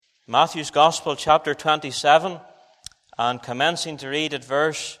Matthew's Gospel, chapter 27, and commencing to read at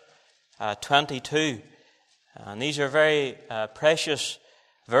verse 22. And these are very precious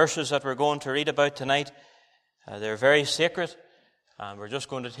verses that we're going to read about tonight. They're very sacred, and we're just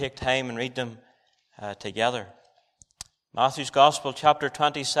going to take time and read them together. Matthew's Gospel, chapter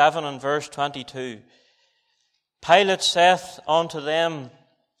 27, and verse 22. Pilate saith unto them,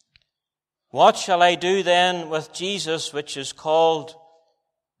 What shall I do then with Jesus, which is called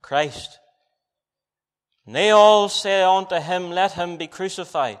Christ? And they all say unto him, Let him be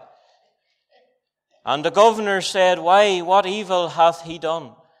crucified. And the governor said, Why, what evil hath he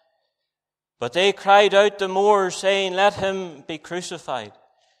done? But they cried out the more, saying, Let him be crucified.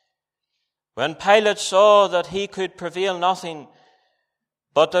 When Pilate saw that he could prevail nothing,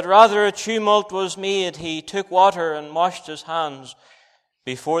 but that rather a tumult was made, he took water and washed his hands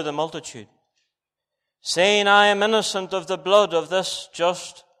before the multitude, saying, I am innocent of the blood of this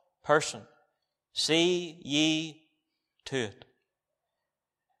just person. See ye to it.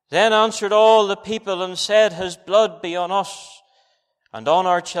 Then answered all the people and said, His blood be on us and on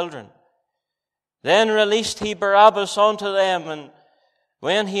our children. Then released he Barabbas unto them, and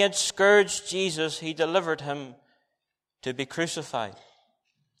when he had scourged Jesus, he delivered him to be crucified.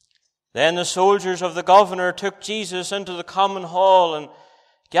 Then the soldiers of the governor took Jesus into the common hall and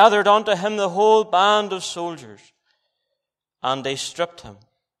gathered unto him the whole band of soldiers, and they stripped him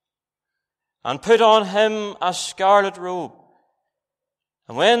and put on him a scarlet robe.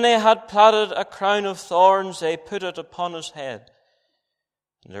 And when they had platted a crown of thorns, they put it upon his head,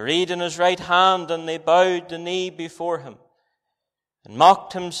 and a reed in his right hand, and they bowed the knee before him, and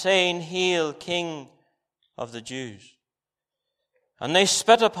mocked him, saying, Hail, King of the Jews. And they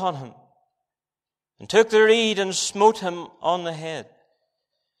spit upon him, and took the reed and smote him on the head.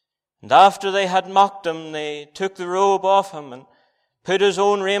 And after they had mocked him, they took the robe off him, and put his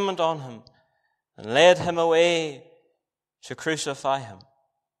own raiment on him, and led him away to crucify him.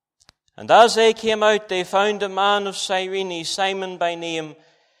 And as they came out, they found a man of Cyrene, Simon by name.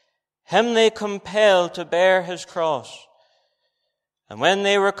 Him they compelled to bear his cross. And when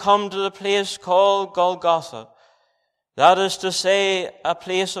they were come to the place called Golgotha, that is to say, a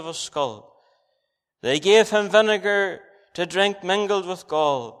place of a skull, they gave him vinegar to drink mingled with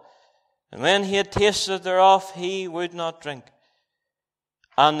gall. And when he had tasted thereof, he would not drink.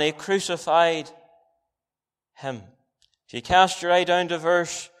 And they crucified him. If you cast your eye down to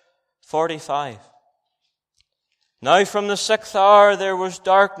verse 45. Now from the 6th hour there was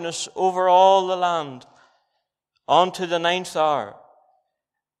darkness over all the land, unto the 9th hour.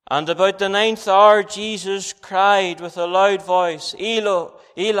 And about the 9th hour Jesus cried with a loud voice, Eli,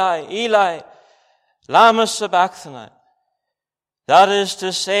 Eli, lama sabachthani. That is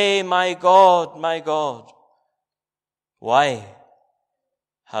to say, my God, why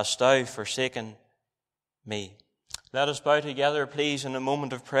hast thou forsaken me? Let us bow together, please, in a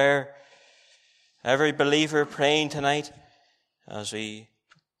moment of prayer. Every believer praying tonight as we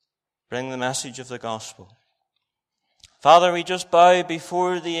bring the message of the gospel. Father, we just bow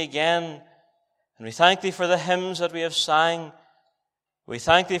before Thee again, and we thank Thee for the hymns that we have sang. We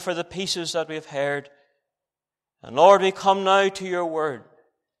thank Thee for the pieces that we have heard. And Lord, we come now to Your word.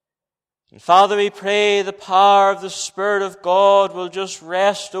 And Father, we pray the power of the Spirit of God will just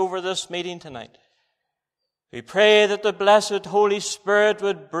rest over this meeting tonight. We pray that the blessed Holy Spirit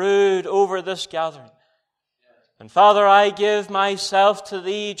would brood over this gathering. And Father, I give myself to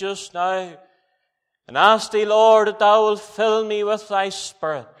Thee just now, and ask Thee, Lord, that Thou wilt fill me with Thy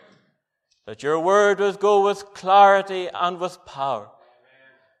Spirit, that Your word would go with clarity and with power.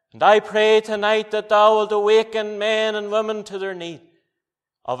 And I pray tonight that Thou wilt awaken men and women to their need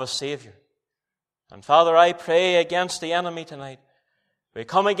of a Savior. And Father, I pray against the enemy tonight. We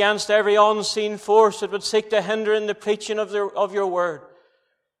come against every unseen force that would seek to hinder in the preaching of Your word.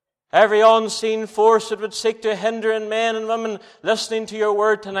 Every unseen force that would seek to hinder in men and women listening to Your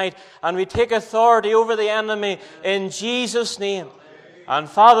word tonight. And we take authority over the enemy in Jesus' name. And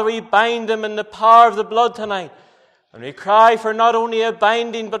Father, we bind him in the power of the blood tonight. And we cry for not only a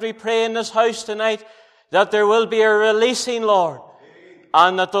binding, but we pray in this house tonight that there will be a releasing, Lord.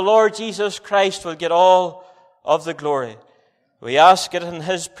 And that the Lord Jesus Christ will get all of the glory. We ask it in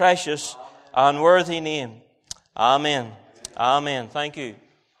His precious and worthy name. Amen. Amen. Thank you.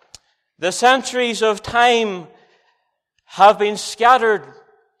 The centuries of time have been scattered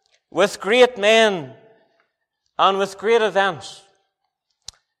with great men and with great events.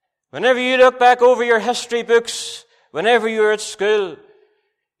 Whenever you look back over your history books, whenever you were at school,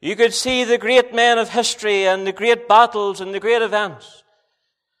 you could see the great men of history and the great battles and the great events.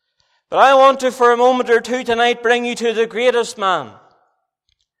 But I want to, for a moment or two tonight, bring you to the greatest man,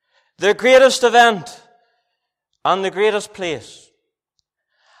 the greatest event and the greatest place.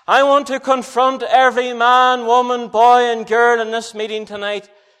 I want to confront every man, woman, boy and girl in this meeting tonight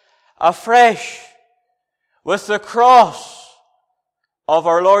afresh with the cross of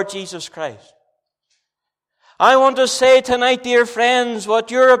our Lord Jesus Christ. I want to say tonight, dear friends, what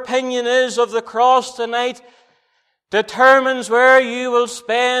your opinion is of the cross tonight determines where you will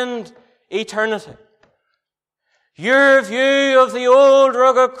spend eternity. Your view of the old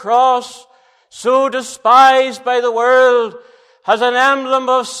rugged cross, so despised by the world, has an emblem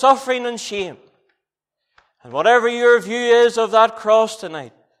of suffering and shame. And whatever your view is of that cross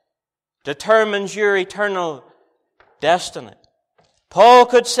tonight determines your eternal destiny. Paul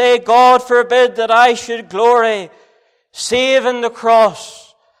could say, God forbid that I should glory save in the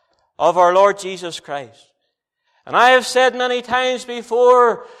cross of our Lord Jesus Christ. And I have said many times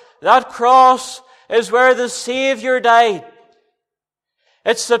before, that cross is where the Savior died.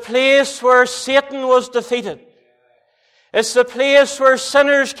 It's the place where Satan was defeated. It's the place where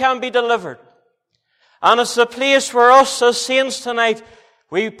sinners can be delivered. And it's the place where us as saints tonight,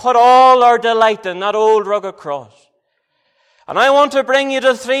 we put all our delight in that old rugged cross. And I want to bring you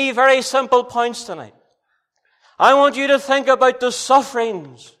to 3 very simple points tonight. I want you to think about the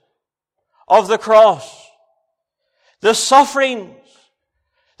sufferings of the cross. The sufferings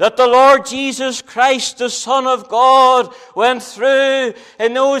that the Lord Jesus Christ, the Son of God, went through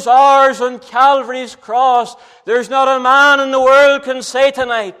in those hours on Calvary's cross. There's not a man in the world can say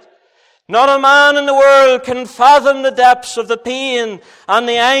tonight, not a man in the world can fathom the depths of the pain and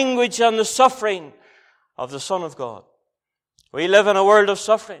the anguish and the suffering of the Son of God. We live in a world of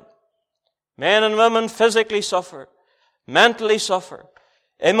suffering. Men and women physically suffer, mentally suffer,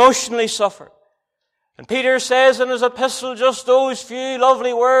 emotionally suffer. And Peter says in his epistle just those few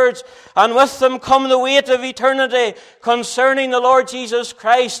lovely words, and with them come the weight of eternity concerning the Lord Jesus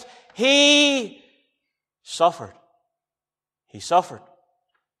Christ. He suffered. He suffered.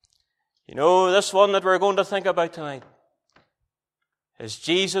 You know, this one that we're going to think about tonight is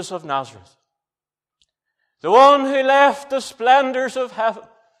Jesus of Nazareth. The one who left the splendors of heaven.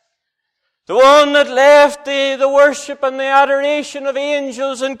 The one that left the worship and the adoration of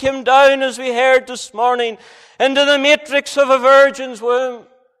angels and came down, as we heard this morning, into the matrix of a virgin's womb.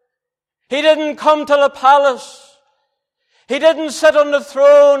 He didn't come to the palace. He didn't sit on the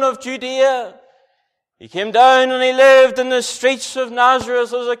throne of Judea. He came down and he lived in the streets of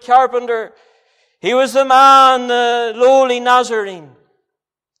Nazareth as a carpenter. He was the man, the lowly Nazarene.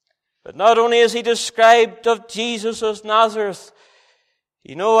 But not only is he described of Jesus as Nazareth,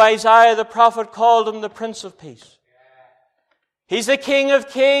 you know, Isaiah the prophet called him the Prince of Peace. He's the King of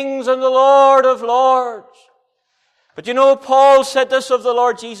Kings and the Lord of Lords. But you know, Paul said this of the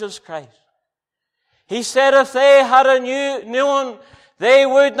Lord Jesus Christ. He said if they had a new one, they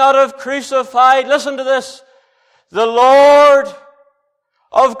would not have crucified, listen to this, the Lord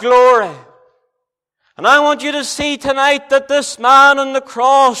of glory. And I want you to see tonight that this man on the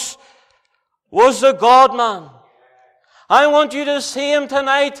cross was the God-man. I want you to see him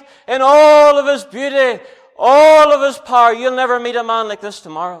tonight in all of his beauty, all of his power. You'll never meet a man like this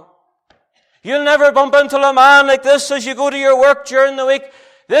tomorrow. You'll never bump into a man like this as you go to your work during the week.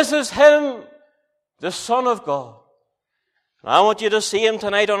 This is him, the Son of God. And I want you to see him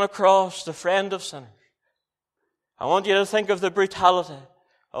tonight on a cross, the friend of sinners. I want you to think of the brutality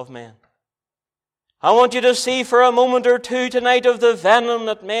of men. I want you to see for a moment or two tonight of the venom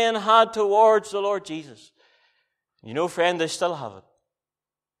that men had towards the Lord Jesus. You know, friend, they still have it.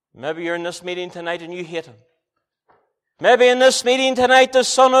 Maybe you're in this meeting tonight and you hate him. Maybe in this meeting tonight, the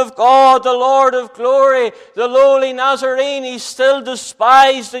Son of God, the Lord of glory, the lowly Nazarene, he's still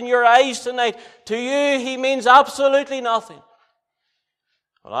despised in your eyes tonight. To you, he means absolutely nothing.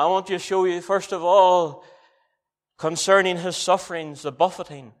 Well, I want to show you, first of all, concerning his sufferings, the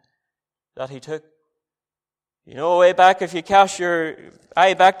buffeting that he took. You know, way back, if you cast your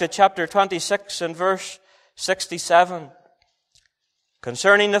eye back to chapter 26 and verse 67,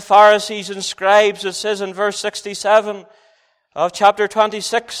 concerning the Pharisees and scribes, it says in verse 67 of chapter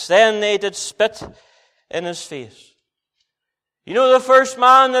 26, then they did spit in his face. You know, the first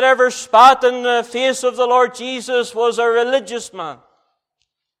man that ever spat in the face of the Lord Jesus was a religious man.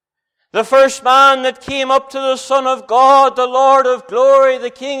 The first man that came up to the Son of God, the Lord of glory, the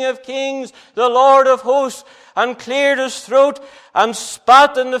King of kings, the Lord of hosts, and cleared his throat and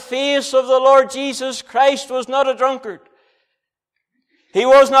spat in the face of the Lord Jesus Christ was not a drunkard. He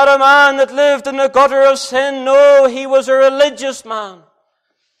was not a man that lived in the gutter of sin. No, he was a religious man.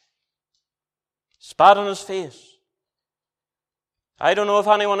 Spat on his face. I don't know if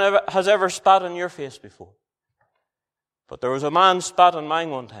anyone has ever spat on your face before. But there was a man spat on mine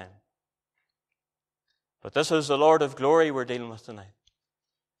one time. But this is the Lord of glory we're dealing with tonight.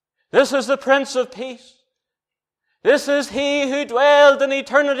 This is the Prince of Peace. This is He who dwelled in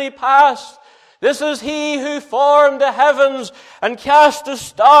eternity past. This is He who formed the heavens and cast the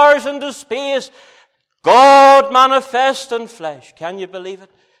stars into space. God manifest in flesh. Can you believe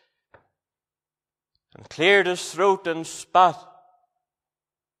it? And cleared His throat and spat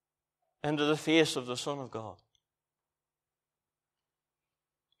into the face of the Son of God.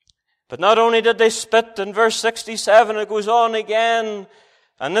 But not only did they spit, in verse 67 it goes on again,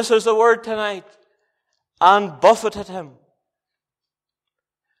 and this is the word tonight, and buffeted Him.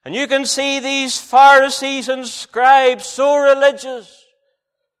 And you can see these Pharisees and scribes, so religious,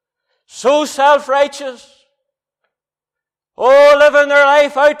 so self-righteous, living their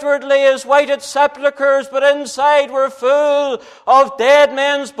life outwardly as whited sepulchres, but inside were full of dead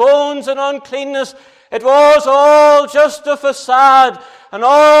men's bones and uncleanness. It was all just a facade and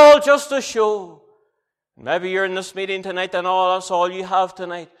all just a show. Maybe you're in this meeting tonight and that's all you have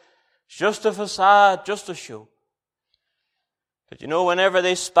tonight. It's just a facade, just a show. But you know, whenever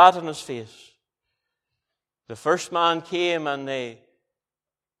they spat in His face, the first man came and they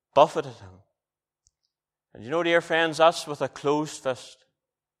buffeted Him. And you know, dear friends, that's with a closed fist.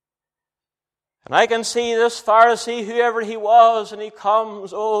 And I can see this Pharisee, whoever he was, and he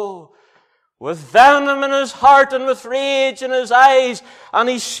comes, with venom in his heart and with rage in his eyes, and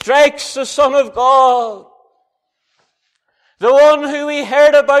he strikes the Son of God. The one who we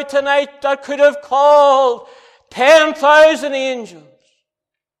heard about tonight that could have called 10,000 angels.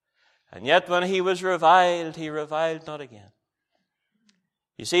 And yet when He was reviled, He reviled not again.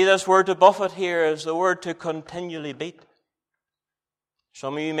 You see, this word to buffet here is the word to continually beat.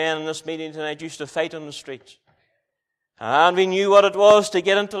 Some of you men in this meeting tonight used to fight on the streets. And we knew what it was to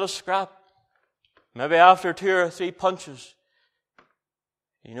get into a scrap. Maybe after 2 or 3 punches,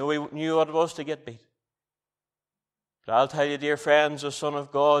 we knew what it was to get beat. But I'll tell you, dear friends, the Son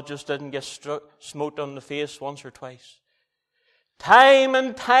of God just didn't get smote on the face once or twice. Time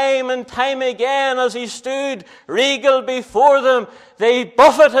and time and time again, as He stood regal before them, they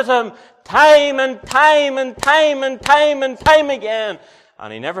buffeted Him time and time and time and time and time again.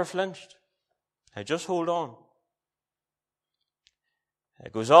 And He never flinched. They just hold on.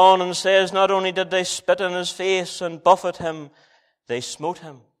 It goes on and says, not only did they spit in His face and buffet Him, they smote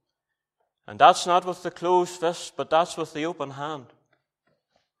Him. And that's not with the closed fist, but that's with the open hand.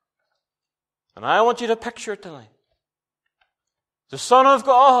 And I want you to picture it tonight. The Son of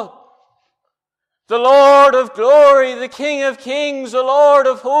God, the Lord of glory, the King of kings, the Lord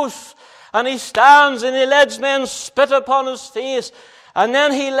of hosts. And He stands and He lets men spit upon His face. And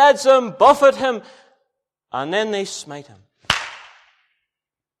then He lets them buffet Him. And then they smite Him.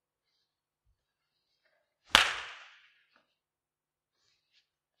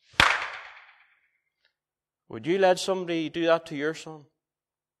 Would you let somebody do that to your son?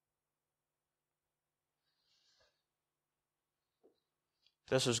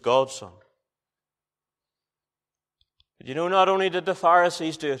 This is God's Son. But you know, not only did the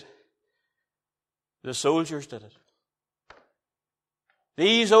Pharisees do it, the soldiers did it.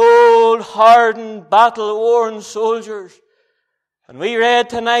 These old, hardened, battle-worn soldiers. And we read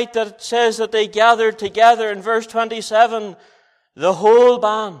tonight that it says that they gathered together in verse 27, the whole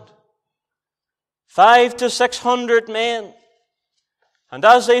band. 500 to 600 men. And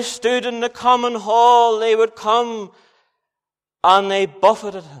as they stood in the common hall, they would come and they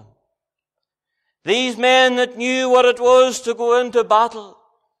buffeted Him. These men that knew what it was to go into battle.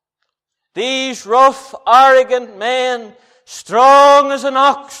 These rough, arrogant men, strong as an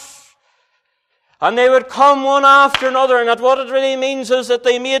ox. And they would come one after another, and that what it really means is that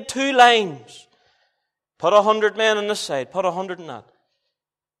they made 2 lines. Put 100 men on this side, put 100 on that.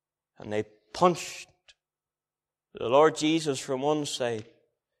 And they punched the Lord Jesus from one side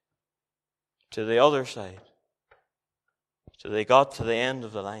to the other side, till they got to the end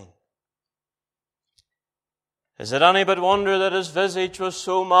of the line. Is it any but wonder that His visage was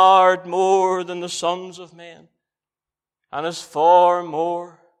so marred more than the sons of men, and His form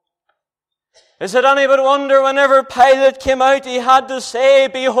more? Is it any but wonder whenever Pilate came out, he had to say,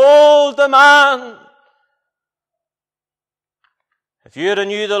 "Behold the man." If you had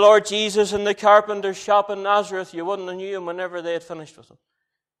knew the Lord Jesus in the carpenter's shop in Nazareth, you wouldn't have knew Him whenever they had finished with Him.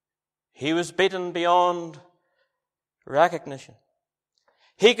 He was beaten beyond recognition.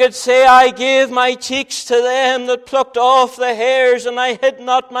 He could say, "I gave my cheeks to them that plucked off the hairs, and I hid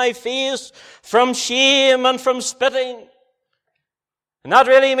not my face from shame and from spitting." And that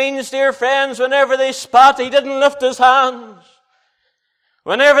really means, dear friends, whenever they spat, He didn't lift His hands.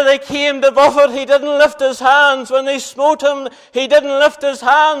 Whenever they came to buffet, He didn't lift His hands. When they smote Him, He didn't lift His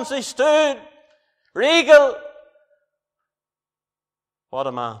hands. He stood regal. What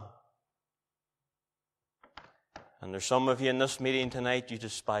a man. And there's some of you in this meeting tonight, you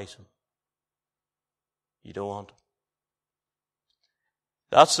despise him. You don't want him.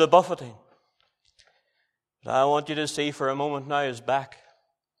 That's the buffeting. But I want you to see for a moment now his back.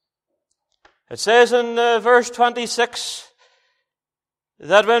 It says in verse 26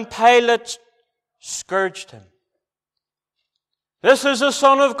 that when Pilate scourged him, this is the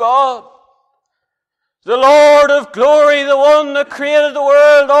Son of God, the Lord of glory, the one that created the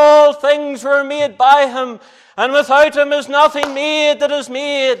world. All things were made by him, and without him is nothing made that is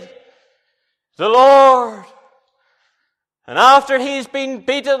made. The Lord. And after he's been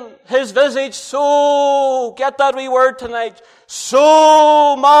beaten, his visage so, get that wee word tonight,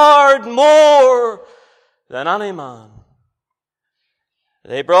 so marred more than any man.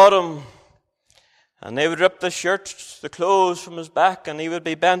 They brought him, and they would rip the shirt, the clothes from his back, and he would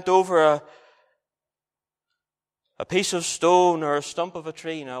be bent over a piece of stone or a stump of a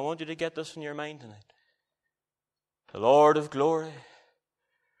tree. Now I want you to get this in your mind tonight. The Lord of glory,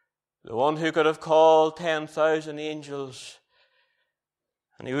 the one who could have called 10,000 angels,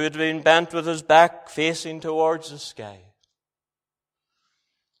 and he would have been bent with his back facing towards the sky.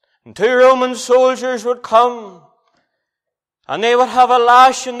 And 2 Roman soldiers would come, and they would have a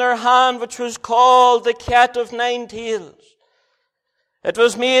lash in their hand which was called the cat of 9 tails. It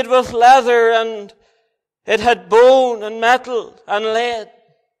was made with leather, and it had bone and metal and lead.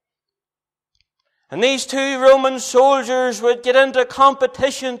 And these 2 Roman soldiers would get into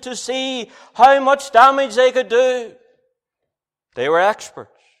competition to see how much damage they could do. They were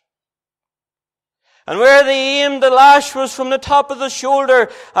experts. And where they aimed the lash was from the top of the shoulder,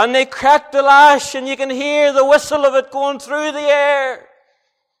 and they cracked the lash, and you can hear the whistle of it going through the air.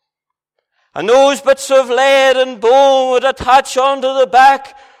 And those bits of lead and bone would attach onto the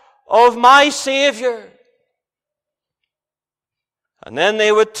back of my Saviour. And then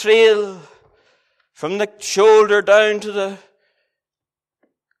they would trail from the shoulder down to the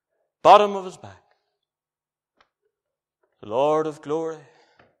bottom of his back. The Lord of glory.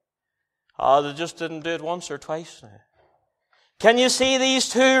 They just didn't do it once or twice now. Can you see these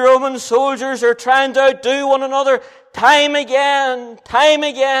 2 Roman soldiers are trying to outdo one another time again, time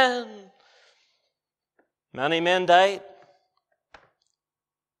again. Many men died.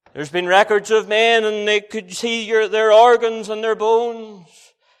 There's been records of men, and they could see their organs and their bones.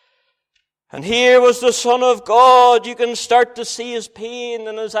 And here was the Son of God. You can start to see his pain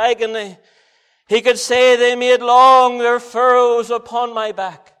and his agony. He could say, they made long their furrows upon my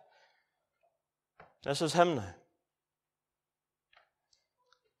back. This is him now.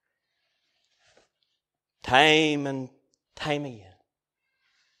 Time and time again.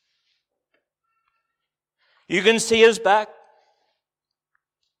 You can see his back.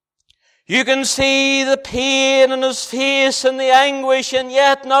 You can see the pain in his face and the anguish, and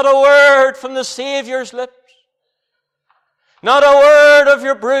yet not a word from the Saviour's lips. Not a word of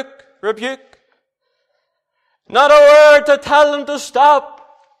your rebuke. Not a word to tell him to stop.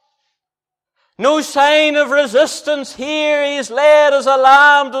 No sign of resistance. Here he is led as a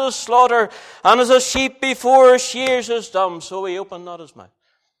lamb to the slaughter, and as a sheep before his shears is dumb, so he opened not his mouth.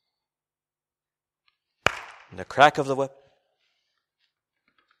 And the crack of the whip.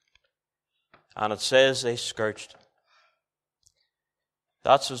 And it says they scourged him.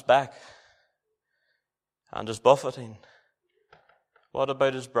 That's his back. And his buffeting. What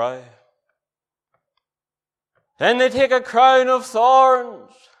about his brow? Then they take a crown of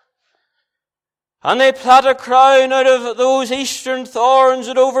thorns. And they plait a crown out of those eastern thorns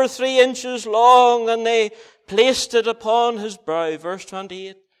at over 3 inches long, and they placed it upon his brow. Verse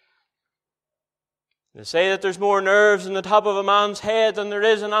 28. They say that there's more nerves in the top of a man's head than there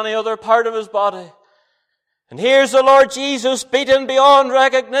is in any other part of his body. And here's the Lord Jesus beaten beyond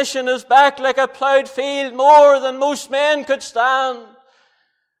recognition, his back like a ploughed field, more than most men could stand.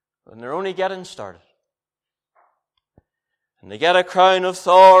 And they're only getting started. And they get a crown of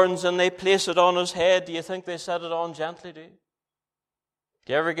thorns and they place it on his head. Do you think they set it on gently, do you?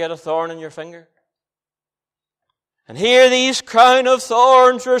 Do you ever get a thorn in your finger? And here these crown of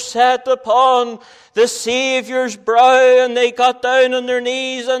thorns were set upon the Saviour's brow, and they got down on their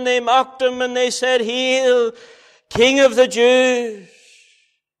knees and they mocked him and they said, "Hail, King of the Jews."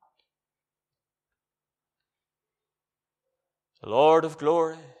 The Lord of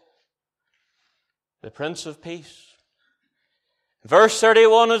glory, the Prince of Peace. Verse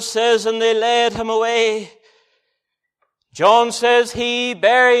 31 it says, and they led him away. John says, he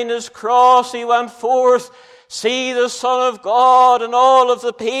bearing his cross, he went forth. See the Son of God, and all of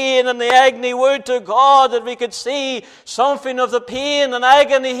the pain and the agony. Would to God that we could see something of the pain and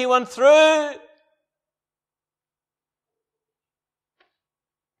agony he went through.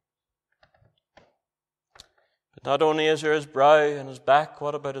 Not only is there his brow and his back,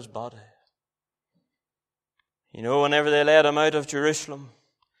 what about his body? You know, whenever they led him out of Jerusalem,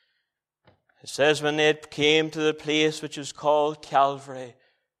 it says when they came to the place which is called Calvary,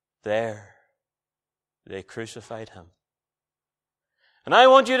 there they crucified him. And I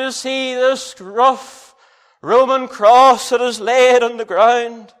want you to see this rough Roman cross that is laid on the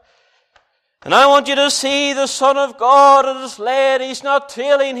ground. And I want you to see the Son of God that is laid. He's not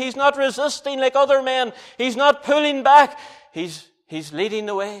trailing. He's not resisting like other men. He's not pulling back. He's leading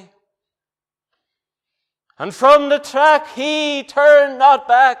the way. And from the track he turned not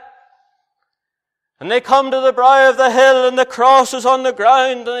back. And they come to the brow of the hill and the cross is on the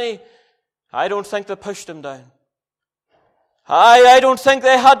ground. And I don't think they pushed him down. I don't think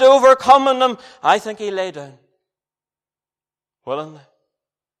they had to overcome him. I think he lay down willingly.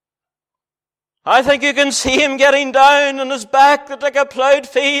 I think you can see him getting down on his back like a ploughed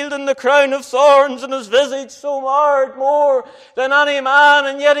field and the crown of thorns and his visage so marred more than any man,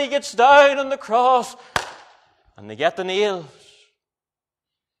 and yet he gets down on the cross and they get the nails.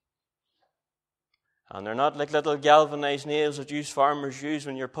 And they're not like little galvanized nails that farmers use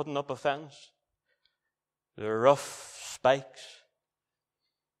when you're putting up a fence. They're rough spikes.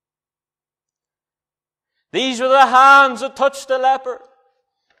 These were the hands that touched the leper.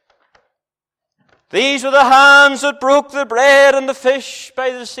 These were the hands that broke the bread and the fish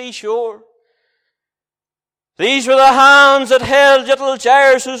by the seashore. These were the hands that held little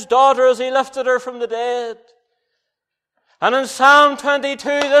Jairus' daughter as he lifted her from the dead. And in Psalm 22,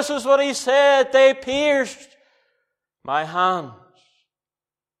 this is what he said: they pierced my hands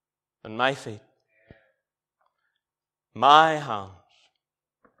and my feet. My hands.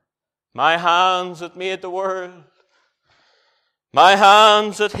 My hands that made the world. My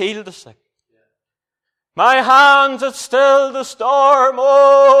hands that healed the sick. My hands that stilled the storm.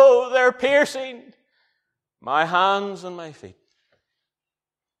 Oh, they're piercing my hands and my feet.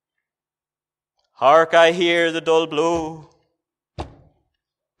 Hark, I hear the dull blow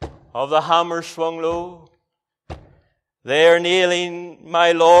of the hammer swung low. They are nailing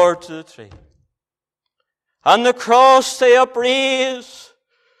my Lord to the tree. And the cross they upraise,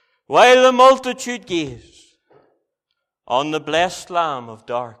 while the multitude gaze on the blessed Lamb of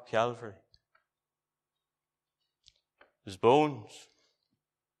dark Calvary. His bones.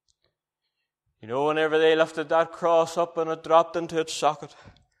 You know, whenever they lifted that cross up and it dropped into its socket,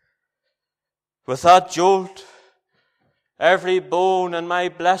 with that jolt, every bone in my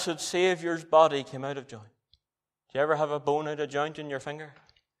blessed Saviour's body came out of joint. Do you ever have a bone out of joint in your finger?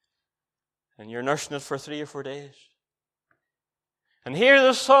 And you're nursing it for 3 or 4 days. And here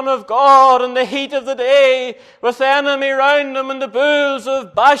the Son of God in the heat of the day, with the enemy round him and the bulls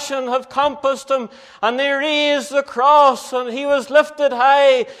of Bashan have compassed him, and they raised the cross and he was lifted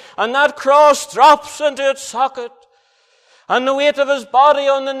high, and that cross drops into its socket. And the weight of his body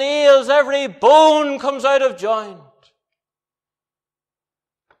on the nails, every bone comes out of joint.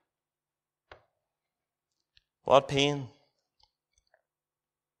 What pain.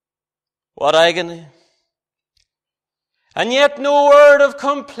 What agony. And yet no word of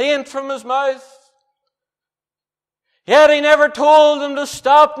complaint from his mouth. Yet he never told them to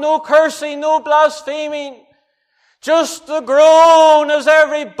stop. No cursing, no blaspheming. Just the groan as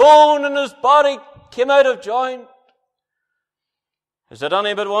every bone in his body came out of joint. Is it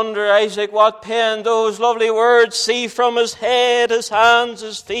any but wonder, Isaac, what penned those lovely words? See from his head, his hands,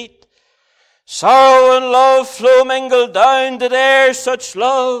 his feet. Sorrow and love flow mingled down. Did e'er such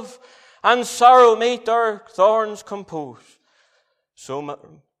love and sorrow meet, or thorns compose so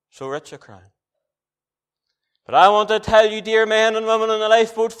rich a crown? But I want to tell you, dear men and women in the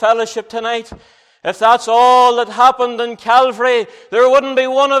Lifeboat Fellowship tonight, if that's all that happened in Calvary, there wouldn't be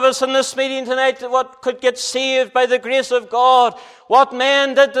one of us in this meeting tonight that could get saved by the grace of God. What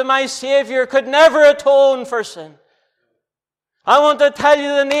man did to my Saviour could never atone for sin. I want to tell you,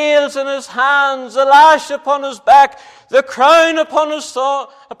 the nails in his hands, the lash upon his back, the crown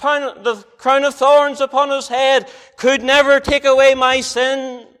the crown of thorns upon his head could never take away my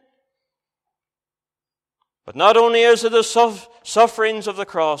sin. But not only is it the sufferings of the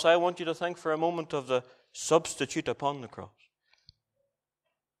cross, I want you to think for a moment of the substitute upon the cross.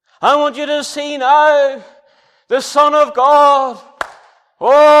 I want you to see now the Son of God.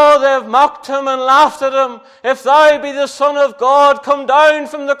 Oh, they've mocked him and laughed at him. If thou be the Son of God, come down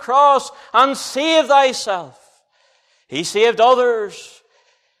from the cross and save thyself. He saved others.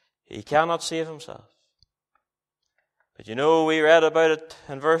 He cannot save himself. But you know, we read about it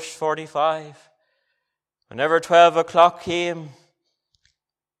in verse 45. Whenever 12 o'clock came,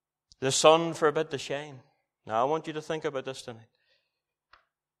 the sun forbid to shine. Now I want you to think about this tonight.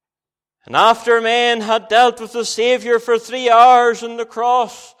 And after men had dealt with the Saviour for 3 hours on the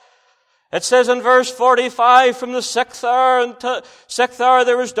cross, it says in verse 45, from the 6th hour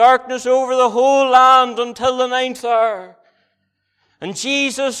there was darkness over the whole land until the 9th hour. And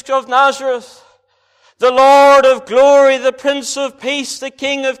Jesus of Nazareth, the Lord of glory, the Prince of peace, the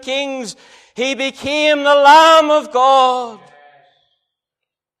King of kings, he became the Lamb of God.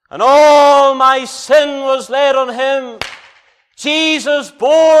 And all my sin was laid on him. Jesus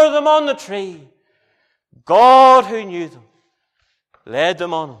bore them on the tree. God, who knew them, laid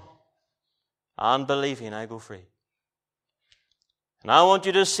them on him. And believing, I go free. And I want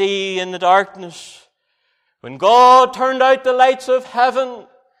you to see in the darkness, when God turned out the lights of heaven,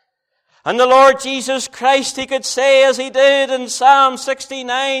 and the Lord Jesus Christ, he could say as he did in Psalm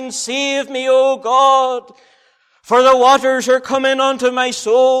 69, "Save me, O God, for the waters are come in unto my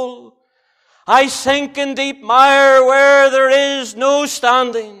soul. I sink in deep mire where there is no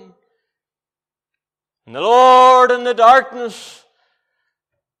standing." And the Lord in the darkness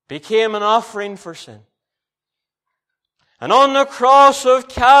became an offering for sin. And on the cross of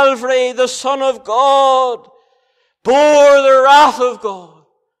Calvary, the Son of God bore the wrath of God.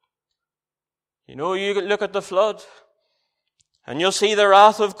 You know, you look at the flood, and you'll see the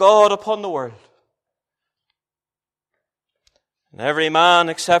wrath of God upon the world. And every man,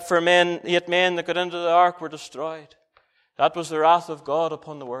 except for 8 men that got into the ark, were destroyed. That was the wrath of God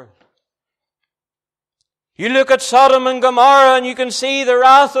upon the world. You look at Sodom and Gomorrah and you can see the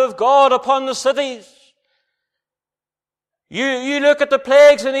wrath of God upon the cities. You look at the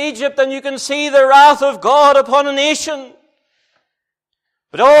plagues in Egypt and you can see the wrath of God upon a nation.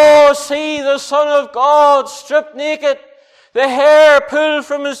 But oh, see the Son of God stripped naked, the hair pulled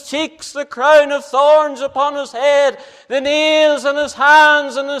from his cheeks, the crown of thorns upon his head, the nails in his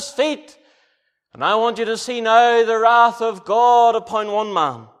hands and his feet. And I want you to see now the wrath of God upon one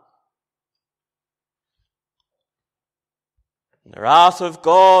man. The wrath of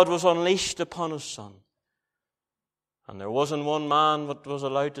God was unleashed upon his Son. And there wasn't one man that was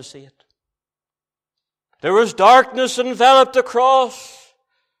allowed to see it. There was darkness enveloped the cross.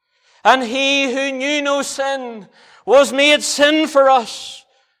 And he who knew no sin was made sin for us.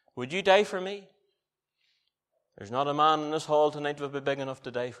 Would you die for me? There's not a man in this hall tonight that would be big enough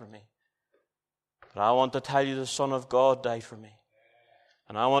to die for me. But I want to tell you the Son of God died for me.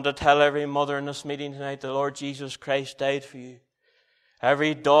 And I want to tell every mother in this meeting tonight, the Lord Jesus Christ died for you.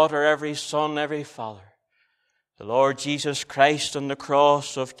 Every daughter, every son, every father. The Lord Jesus Christ on the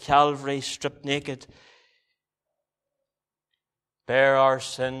cross of Calvary, stripped naked, bare our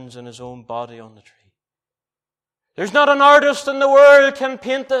sins in his own body on the tree. There's not an artist in the world can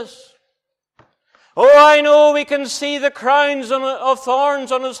paint this. Oh, I know we can see the crowns of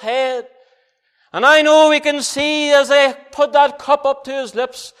thorns on his head. And I know we can see as they put that cup up to his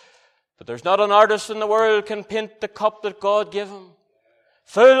lips. But there's not an artist in the world can paint the cup that God gave him,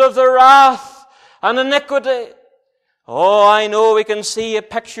 full of the wrath and iniquity. Oh, I know we can see a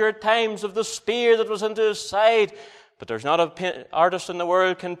picture at times of the spear that was into his side. But there's not an artist in the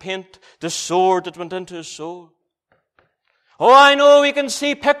world can paint the sword that went into his soul. Oh, I know we can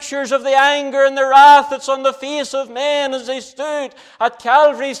see pictures of the anger and the wrath that's on the face of men as they stood at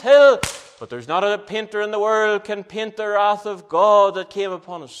Calvary's hill. But there's not a painter in the world can paint the wrath of God that came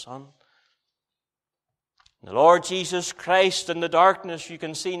upon his Son. The Lord Jesus Christ in the darkness, you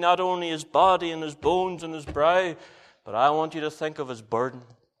can see not only his body and his bones and his brow, but I want you to think of his burden.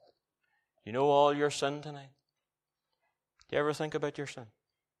 You know all your sin tonight? Do you ever think about your sin?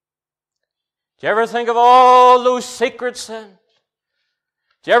 Do you ever think of all those secret sins?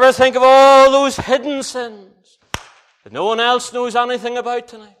 Do you ever think of all those hidden sins that no one else knows anything about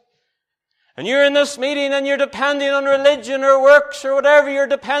tonight? And you're in this meeting and you're depending on religion or works or whatever you're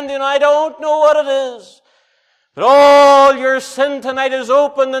depending on. I don't know what it is. But all your sin tonight is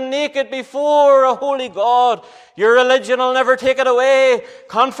open and naked before a holy God. Your religion will never take it away.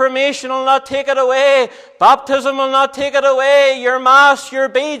 Confirmation will not take it away. Baptism will not take it away. Your mass, your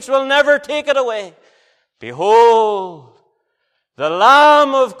beads will never take it away. Behold, the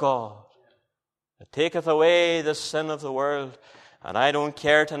Lamb of God that taketh away the sin of the world. And I don't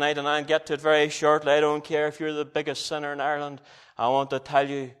care tonight, and I'll get to it very shortly. I don't care if you're the biggest sinner in Ireland. I want to tell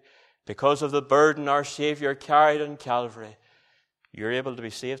you, because of the burden our Savior carried on Calvary, you're able to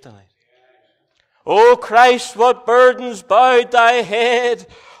be saved tonight. O Christ, what burdens bowed thy head.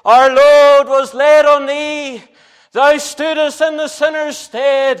 Our load was laid on thee. Thou stoodest in the sinner's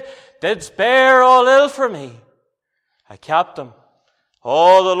stead, didst bear all ill for me. I kept them.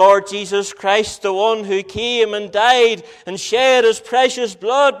 Oh, the Lord Jesus Christ, the one who came and died and shed his precious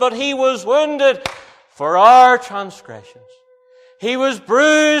blood, but he was wounded for our transgressions. He was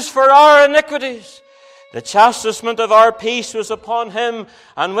bruised for our iniquities. The chastisement of our peace was upon him,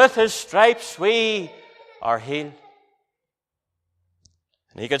 and with his stripes we are healed.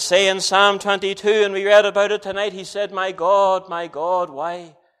 And he could say in Psalm 22, and we read about it tonight, he said, my God,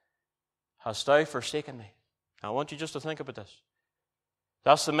 why hast thou forsaken me? Now, I want you just to think about this.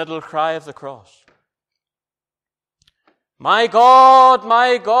 That's the middle cry of the cross. My God,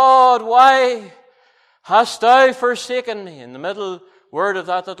 why hast thou forsaken me? And the middle word of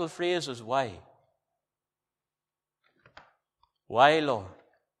that little phrase is why. Why, Lord?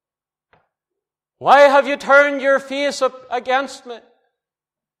 Why have you turned your face up against me?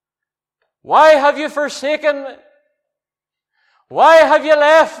 Why have you forsaken me? Why have you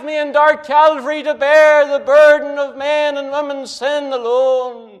left me in dark Calvary to bear the burden of men and women's sin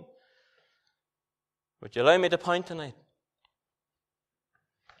alone? Would you allow me to point tonight?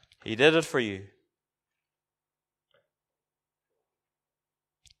 He did it for you.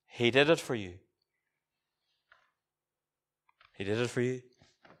 He did it for you. He did it for you.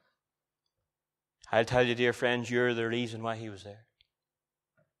 I'll tell you, dear friends, you're the reason why he was there.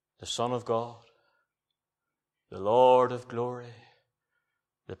 The Son of God, the Lord of glory,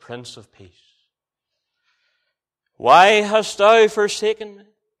 the Prince of Peace. Why hast thou forsaken me?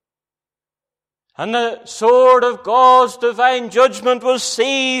 And the sword of God's divine judgment was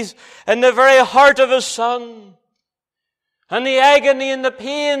seized in the very heart of his Son. And the agony and the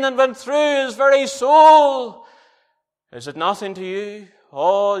pain that went through his very soul. Is it nothing to you,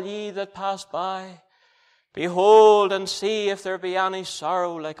 all ye that pass by? Behold and see if there be any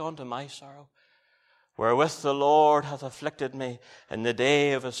sorrow like unto my sorrow, wherewith the Lord hath afflicted me in the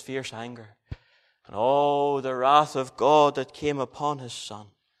day of his fierce anger. And oh, the wrath of God that came upon his Son.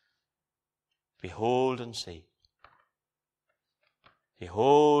 Behold and see.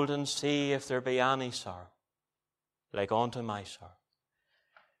 Behold and see if there be any sorrow like unto my sorrow,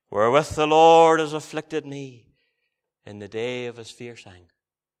 wherewith the Lord has afflicted me in the day of his fierce anger.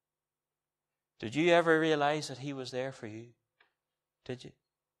 Did you ever realize that he was there for you? Did you?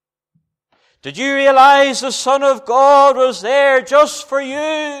 Did you realize the Son of God was there just for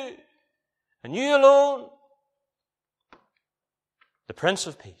you? And you alone? The Prince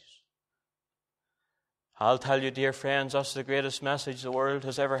of Peace. I'll tell you, dear friends, that's the greatest message the world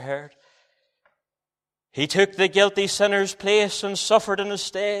has ever heard. He took the guilty sinner's place and suffered in his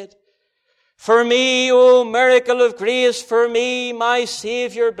stead. For me, O miracle of grace, for me, my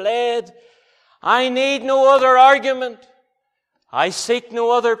Saviour bled. I need no other argument. I seek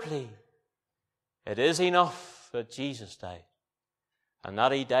no other plea. It is enough that Jesus died, and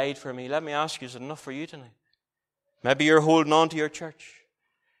that he died for me. Let me ask you, is it enough for you tonight? Maybe you're holding on to your church.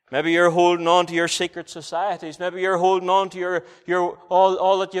 Maybe you're holding on to your secret societies. Maybe you're holding on to your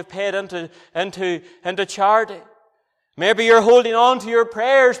all that you've paid into charity. Maybe you're holding on to your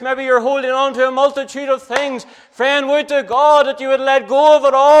prayers. Maybe you're holding on to a multitude of things. Friend, would to God that you would let go of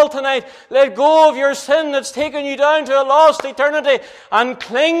it all tonight. Let go of your sin that's taken you down to a lost eternity and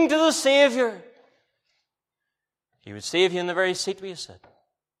cling to the Savior. He would save you in the very seat where you sit.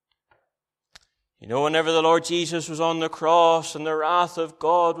 You know, whenever the Lord Jesus was on the cross and the wrath of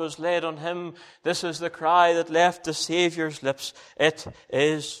God was laid on him, this is the cry that left the Saviour's lips. It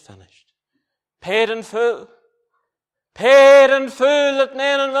is finished. Paid in full. Paid in full, that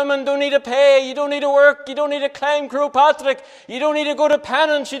men and women don't need to pay. You don't need to work. You don't need to climb Patrick. You don't need to go to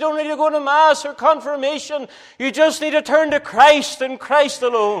penance. You don't need to go to Mass or confirmation. You just need to turn to Christ and Christ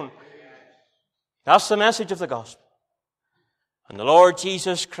alone. That's the message of the gospel. And the Lord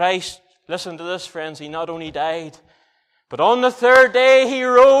Jesus Christ, listen to this, friends, he not only died, but on the third day he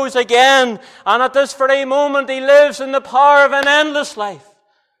rose again. And at this very moment he lives in the power of an endless life.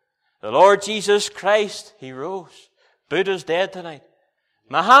 The Lord Jesus Christ, he rose. Buddha's dead tonight.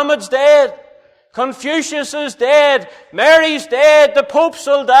 Muhammad's dead. Confucius is dead. Mary's dead. The popes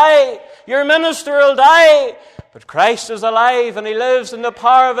will die. Your minister will die. But Christ is alive and he lives in the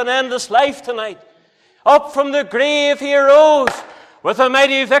power of an endless life tonight. Up from the grave he arose with a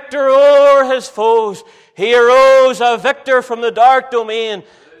mighty victor o'er his foes. He arose a victor from the dark domain,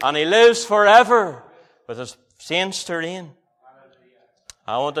 and he lives forever with his saints to reign.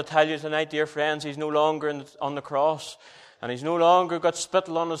 I want to tell you tonight, dear friends, he's no longer on the cross, and he's no longer got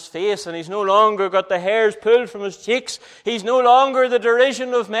spittle on his face, and he's no longer got the hairs pulled from his cheeks. He's no longer the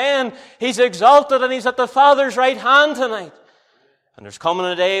derision of men. He's exalted, and he's at the Father's right hand tonight. And there's coming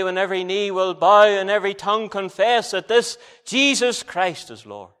a day when every knee will bow and every tongue confess that this Jesus Christ is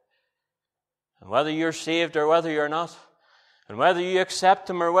Lord. And whether you're saved or whether you're not, and whether you accept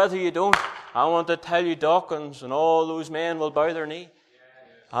him or whether you don't, I want to tell you, Dawkins and all those men will bow their knee.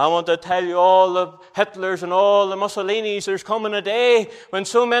 I want to tell you, all the Hitlers and all the Mussolinis, there's coming a day when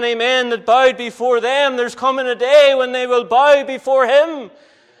so many men that bowed before them, there's coming a day when they will bow before Him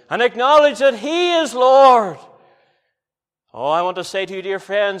and acknowledge that He is Lord. Oh, I want to say to you, dear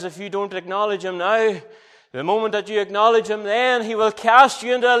friends, if you don't acknowledge Him now, the moment that you acknowledge Him, then He will cast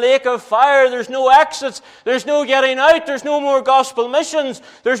you into a lake of fire. There's no exits. There's no getting out. There's no more gospel missions.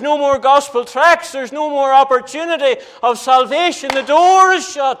 There's no more gospel tracts. There's no more opportunity of salvation. The door is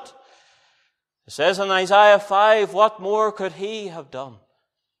shut. It says in Isaiah 5, what more could He have done?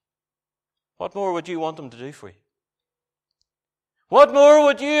 What more would you want Him to do for you? What more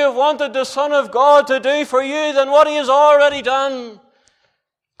would you have wanted the Son of God to do for you than what He has already done?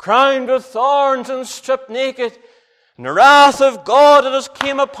 Crowned with thorns and stripped naked, and the wrath of God that has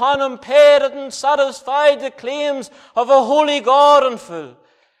came upon Him paid it and satisfied the claims of a holy God in full,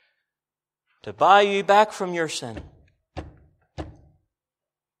 to buy you back from your sin.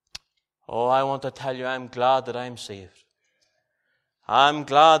 Oh, I want to tell you, I'm glad that I'm saved. I'm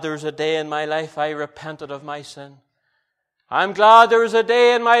glad there was a day in my life I repented of my sin. I'm glad there was a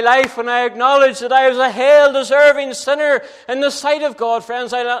day in my life when I acknowledged that I was a hell-deserving sinner in the sight of God.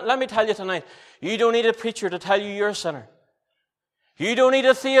 Friends, let me tell you tonight, you don't need a preacher to tell you you're a sinner. You don't need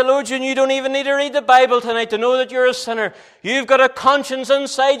a theologian. You don't even need to read the Bible tonight to know that you're a sinner. You've got a conscience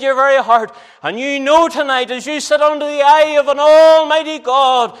inside your very heart. And you know tonight, as you sit under the eye of an almighty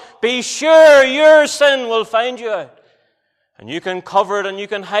God, be sure your sin will find you out. And you can cover it, and you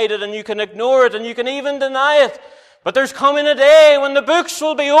can hide it, and you can ignore it, and you can even deny it. But there's coming a day when the books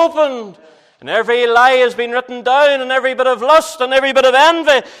will be opened, and every lie has been written down, and every bit of lust, and every bit of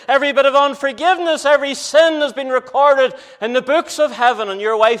envy, every bit of unforgiveness, every sin has been recorded in the books of heaven, and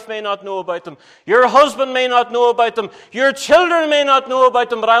your wife may not know about them. Your husband may not know about them. Your children may not know about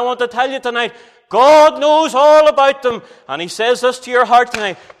them. But I want to tell you tonight, God knows all about them. And He says this to your heart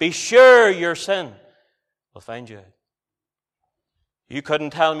tonight, be sure your sin will find you out. You couldn't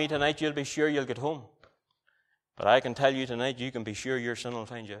tell me tonight you'll be sure you'll get home. But I can tell you tonight, you can be sure your sin will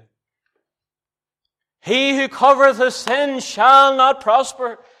find you out. He who covereth his sin shall not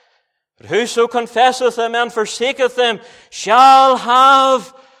prosper, but whoso confesseth them and forsaketh them shall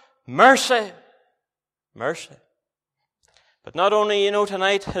have mercy. Mercy. But not only,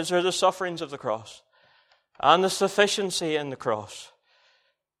 tonight is there the sufferings of the cross and the sufficiency in the cross.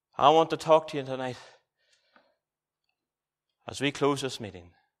 I want to talk to you tonight, as we close this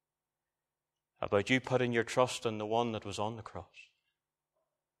meeting, about you putting your trust in the one that was on the cross.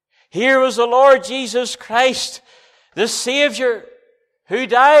 Here was the Lord Jesus Christ, the Savior, who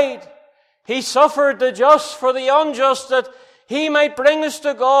died. He suffered the just for the unjust, that He might bring us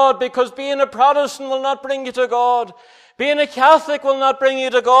to God, because being a Protestant will not bring you to God. Being a Catholic will not bring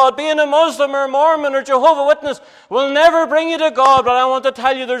you to God. Being a Muslim or Mormon or Jehovah's Witness will never bring you to God. But I want to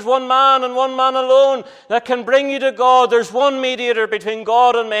tell you, there's one man and one man alone that can bring you to God. There's one mediator between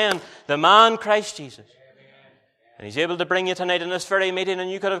God and man, the man Christ Jesus. And He's able to bring you tonight in this very meeting, and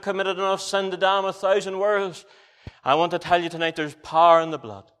you could have committed enough sin to damn 1,000 worlds. I want to tell you tonight, there's power in the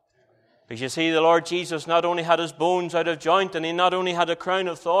blood. Because you see, the Lord Jesus not only had His bones out of joint, and He not only had a crown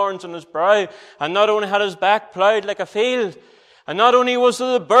of thorns on His brow, and not only had His back ploughed like a field, and not only was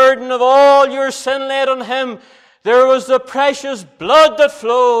the burden of all your sin laid on Him, there was the precious blood that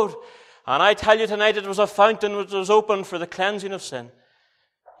flowed. And I tell you tonight, it was a fountain which was opened for the cleansing of sin.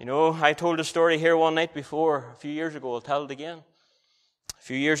 I told a story here one night before, a few years ago. I'll tell it again. A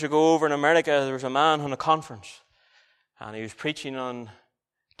few years ago over in America, there was a man on a conference, and he was preaching on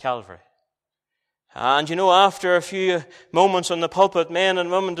Calvary. And after a few moments on the pulpit, men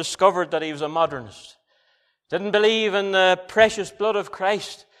and women discovered that he was a modernist. Didn't believe in the precious blood of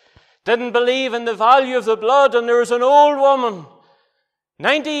Christ. Didn't believe in the value of the blood. And there was an old woman,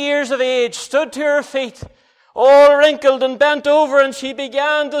 90 years of age, stood to her feet, all wrinkled and bent over, and she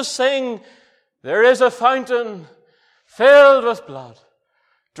began to sing, "There is a fountain filled with blood,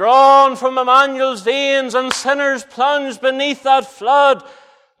 drawn from Emmanuel's veins, and sinners plunged beneath that flood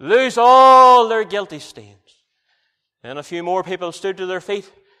lose all their guilty stains." Then a few more people stood to their feet,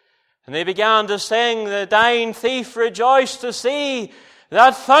 and they began to sing, "The dying thief rejoiced to see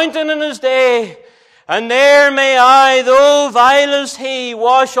that fountain in his day, and there may I, though vile as he,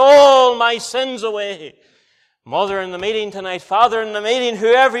 wash all my sins away." Mother in the meeting tonight, father in the meeting,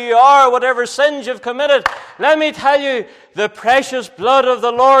 whoever you are, whatever sins you've committed, let me tell you, the precious blood of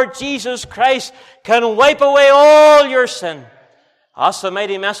the Lord Jesus Christ can wipe away all your sin. That's the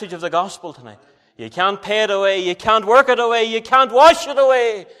mighty message of the gospel tonight. You can't pay it away. You can't work it away. You can't wash it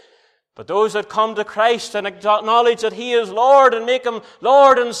away. But those that come to Christ and acknowledge that He is Lord and make Him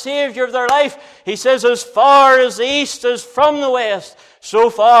Lord and Savior of their life, He says, as far as the east is from the west, so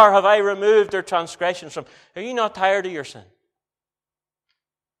far have I removed their transgressions from. Are you not tired of your sin?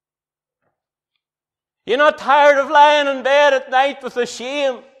 You're not tired of lying in bed at night with the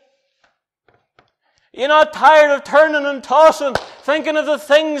shame? You're not tired of turning and tossing, thinking of the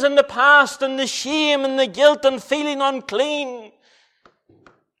things in the past and the shame and the guilt and feeling unclean?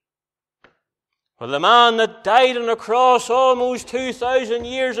 Well, the man that died on a cross almost 2,000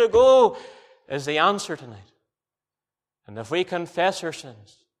 years ago is the answer tonight. And if we confess our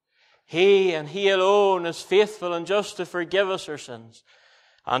sins, He and He alone is faithful and just to forgive us our sins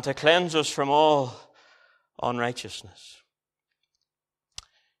and to cleanse us from all unrighteousness.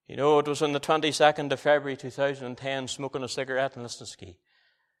 You know, it was on the 22nd of February 2010, smoking a cigarette in Listonskey.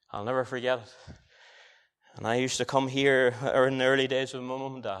 I'll never forget it. And I used to come here in the early days with my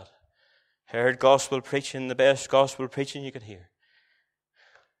mum and dad. Heard gospel preaching, the best gospel preaching you could hear.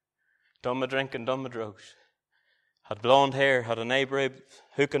 Done my drinking, done my drugs. Had blonde hair, had an eyebrow,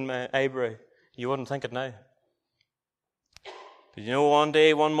 hook in my eyebrow. You wouldn't think it now. But you know,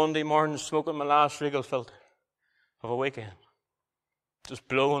 one Monday morning, smoking my last Regal filter of a weekend. Just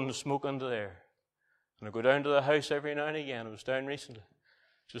blowing the smoke into the air. And I go down to the house every now and again. I was down recently.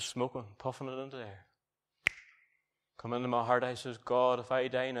 Just smoking, puffing it into the air. Come into my heart, I says, God, if I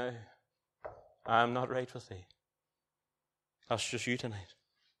die now, I am not right with Thee. That's just you tonight.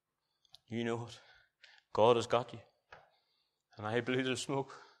 You know it. God has got you. And I blew the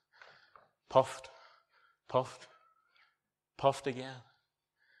smoke. Puffed. Puffed again.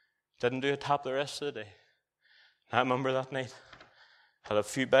 Didn't do a tap the rest of the day. I remember that night. Had a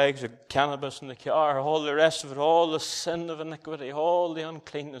few bags of cannabis in the car, all the rest of it, all the sin of iniquity, all the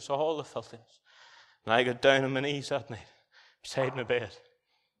uncleanness, all the filthiness. And I got down on my knees that night, beside my bed.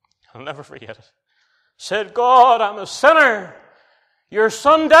 I'll never forget it. Said, God, I'm a sinner. Your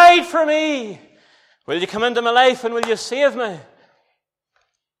Son died for me. Will you come into my life and will you save me? And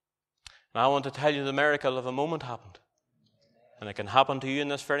I want to tell you the miracle of a moment happened. And it can happen to you in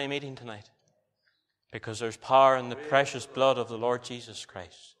this very meeting tonight. Because there's power in the precious blood of the Lord Jesus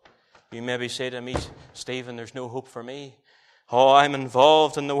Christ. You maybe say to me, Stephen, there's no hope for me. Oh, I'm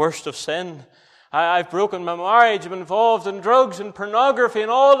involved in the worst of sin. I've broken my marriage. I'm involved in drugs and pornography and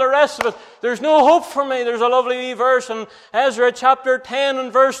all the rest of it. There's no hope for me. There's a lovely wee verse in Ezra chapter 10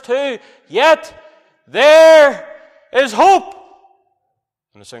 and verse 2. Yet there is hope.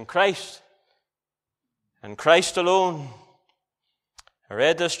 And it's in Christ. And Christ alone. I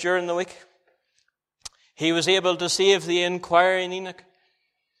read this during the week. He was able to save the inquiring Enoch.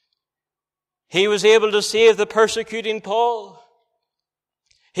 He was able to save the persecuting Paul.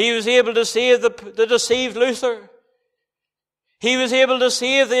 He was able to save the deceived Luther. He was able to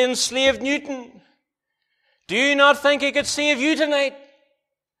save the enslaved Newton. Do you not think He could save you tonight?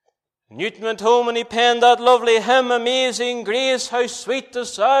 Newton went home and he penned that lovely hymn, Amazing Grace, how sweet the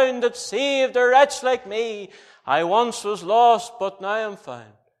sound that saved a wretch like me. I once was lost, but now am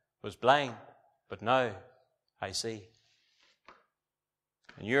found. Was blind, but now I see.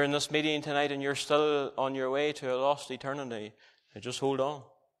 And you're in this meeting tonight and you're still on your way to a lost eternity. Just hold on.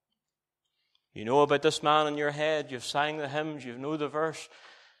 You know about this man in your head. You've sang the hymns. You know the verse.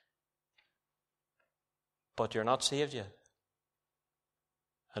 But you're not saved yet.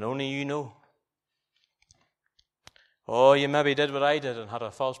 And only you know. Oh, you maybe did what I did and had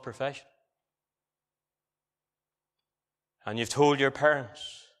a false profession. And you've told your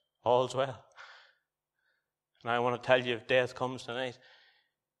parents, all's well. And I want to tell you, if death comes tonight,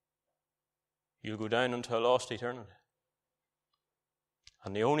 you'll go down into a lost eternity.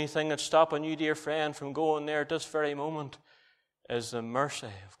 And the only thing that's stopping you, dear friend, from going there at this very moment is the mercy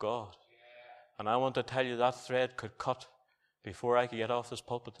of God. And I want to tell you that thread could cut before I could get off this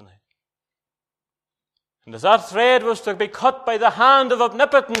pulpit tonight. And if that thread was to be cut by the hand of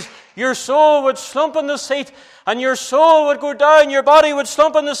omnipotence, your soul would slump in the seat, and your soul would go down, your body would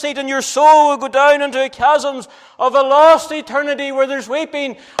slump in the seat, and your soul would go down into chasms of a lost eternity where there's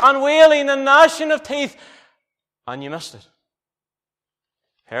weeping and wailing and gnashing of teeth. And you missed it.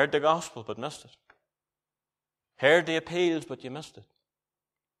 Heard the gospel, but missed it. Heard the appeals, but you missed it.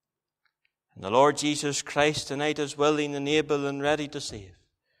 And the Lord Jesus Christ tonight is willing and able and ready to save.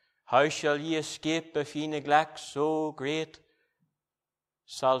 How shall ye escape if ye neglect so great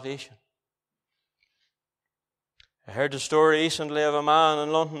salvation? I heard the story recently of a man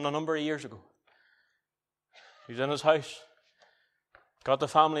in London a number of years ago. He was in his house, got the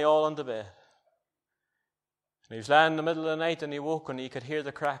family all into bed. And he was lying in the middle of the night and he woke and he could hear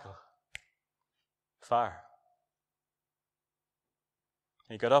the crackle. Fire.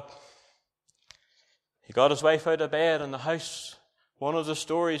 He got up, He got his wife out of bed, and the house, one of the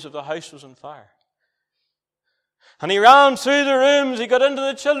stories of the house was on fire. And he ran through the rooms. He got into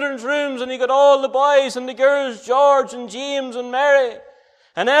the children's rooms, and he got all the boys and the girls, George and James and Mary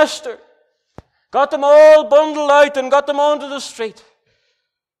and Esther. Got them all bundled out and got them onto the street.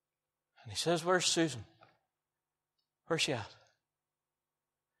 And he says, "Where's Susan? Where's she at?"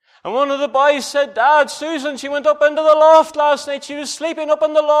 And one of the boys said, "Dad, Susan, she went up into the loft last night. She was sleeping up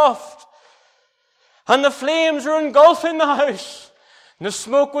in the loft. And the flames were engulfing the house. And the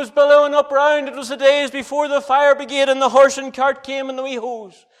smoke was billowing up round. It was the days before the fire brigade and the horse and cart came and the wee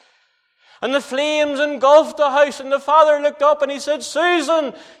hose. And the flames engulfed the house. And the father looked up and he said,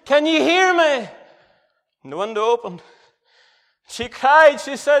 'Susan, can you hear me?' And the window opened. She cried.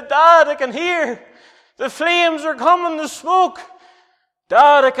 She said, 'Dad, I can hear. The flames are coming, the smoke.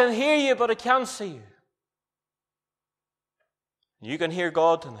 Dad, I can hear you, but I can't see you.'" You can hear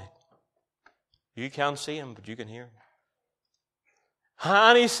God tonight. You can't see Him, but you can hear Him.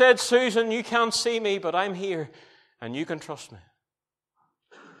 And he said, "Susan, you can't see me, but I'm here, and you can trust me."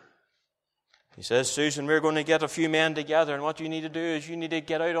 He says, "Susan, we're going to get a few men together, and what you need to do is you need to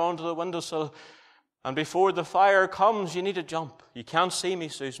get out onto the windowsill, and before the fire comes, you need to jump. You can't see me,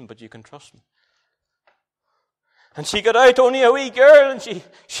 Susan, but you can trust me." And she got out, only a wee girl, and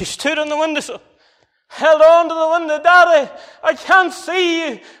she stood on the windowsill, held on to the window. "Daddy, I can't see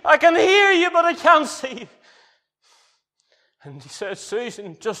you. I can hear you, but I can't see you." And he said,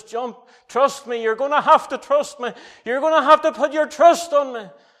 "Susan, just jump. Trust me. You're going to have to trust me. You're going to have to put your trust on me."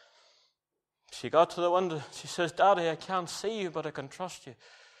 She got to the window. She says, "Daddy, I can't see you, but I can trust you."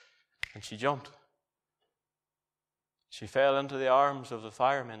 And she jumped. She fell into the arms of the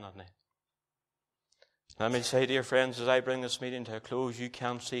firemen that night. Let me say, dear friends, as I bring this meeting to a close, you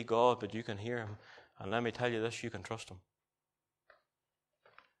can't see God, but you can hear Him. And let me tell you this, you can trust Him.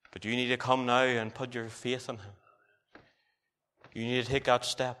 But you need to come now and put your faith in Him. You need to take that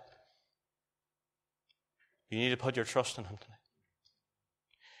step. You need to put your trust in Him tonight.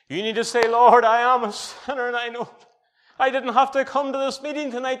 You need to say, "Lord, I am a sinner and I know it. I didn't have to come to this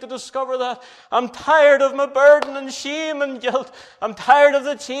meeting tonight to discover that. I'm tired of my burden and shame and guilt. I'm tired of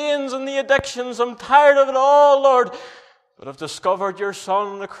the chains and the addictions. I'm tired of it all, Lord. But I've discovered your Son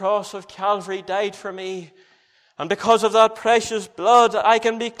on the cross of Calvary died for me. And because of that precious blood, I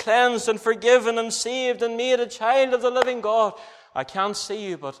can be cleansed and forgiven and saved and made a child of the living God. I can't see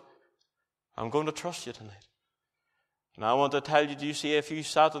you, but I'm going to trust you tonight." And I want to tell you, do you see, if you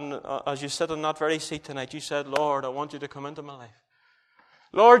sat as you sit in that very seat tonight, you said, "Lord, I want you to come into my life.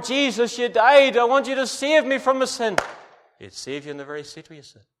 Lord Jesus, you died. I want you to save me from my sin." He'd save you in the very seat where you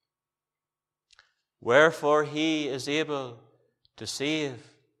sit. "Wherefore He is able to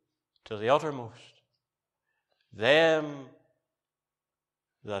save to the uttermost them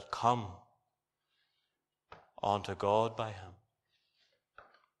that come unto God by Him."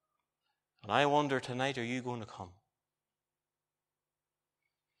 And I wonder tonight, are you going to come?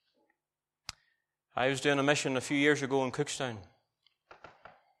 I was doing a mission a few years ago in Cookstown.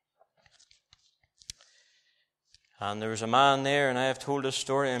 And there was a man there, and I have told this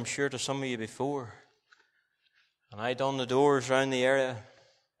story, I'm sure, to some of you before. And I done the doors around the area.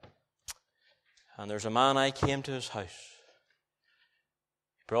 And there's a man, I came to his house.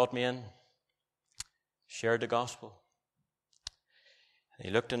 He brought me in, shared the gospel. And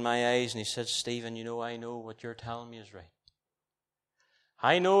he looked in my eyes and he said, "Stephen, you know, I know what you're telling me is right.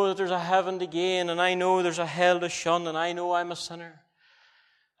 I know that there's a heaven to gain, and I know there's a hell to shun, and I know I'm a sinner.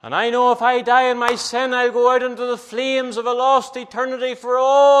 And I know if I die in my sin, I'll go out into the flames of a lost eternity for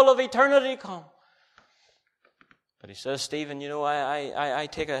all of eternity come." But he says, "Stephen, you know, I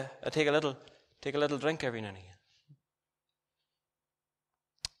take a little drink every now and again."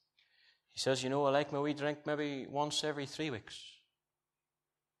 He says, "You know, I like my wee drink maybe once every 3 weeks.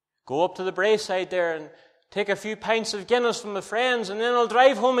 Go up to the Braeside there and take a few pints of Guinness from my friends, and then I'll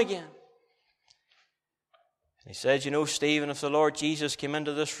drive home again." And he said, "You know, Stephen, if the Lord Jesus came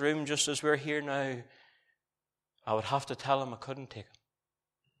into this room just as we're here now, I would have to tell Him I couldn't take Him."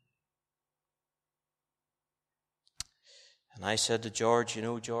 And I said to George, "You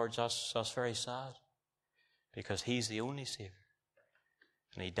know, George, that's very sad, because He's the only Savior.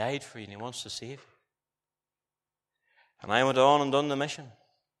 And He died for you, and He wants to save you." And I went on and done the mission.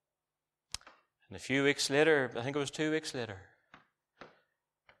 And a few weeks later, I think it was 2 weeks later,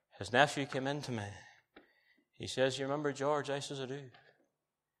 his nephew came in to me. He says, "You remember George?" I says, "I do."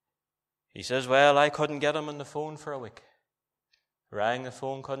 He says, "Well, I couldn't get him on the phone for a week. Rang the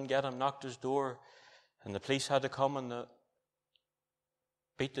phone, couldn't get him, knocked his door, and the police had to come and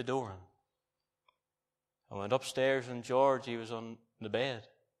beat the door in. I went upstairs, and George, he was on the bed.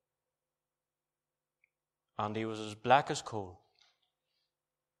 And he was as black as coal.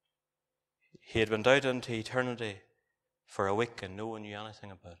 He had went out into eternity for a week and no one knew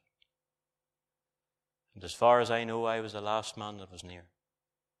anything about it. And as far as I know, I was the last man that was near.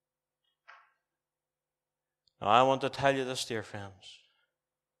 Now I want to tell you this, dear friends.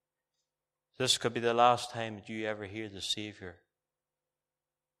 This could be the last time that you ever hear the Saviour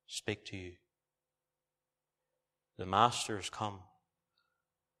speak to you. The Master is come,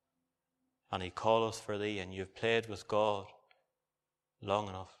 and he calleth for thee, and you've played with God long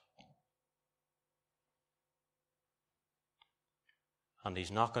enough. And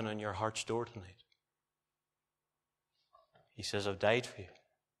he's knocking on your heart's door tonight. He says, I've died for you.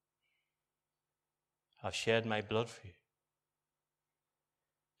 I've shed my blood for you.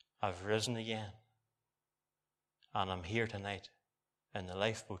 I've risen again. And I'm here tonight in the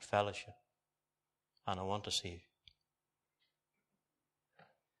Lifeboat Fellowship. And I want to see you.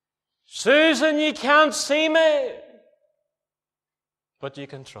 Susan, you can't see me, but you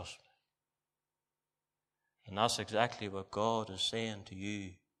can trust me. And that's exactly what God is saying to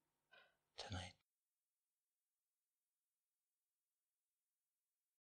you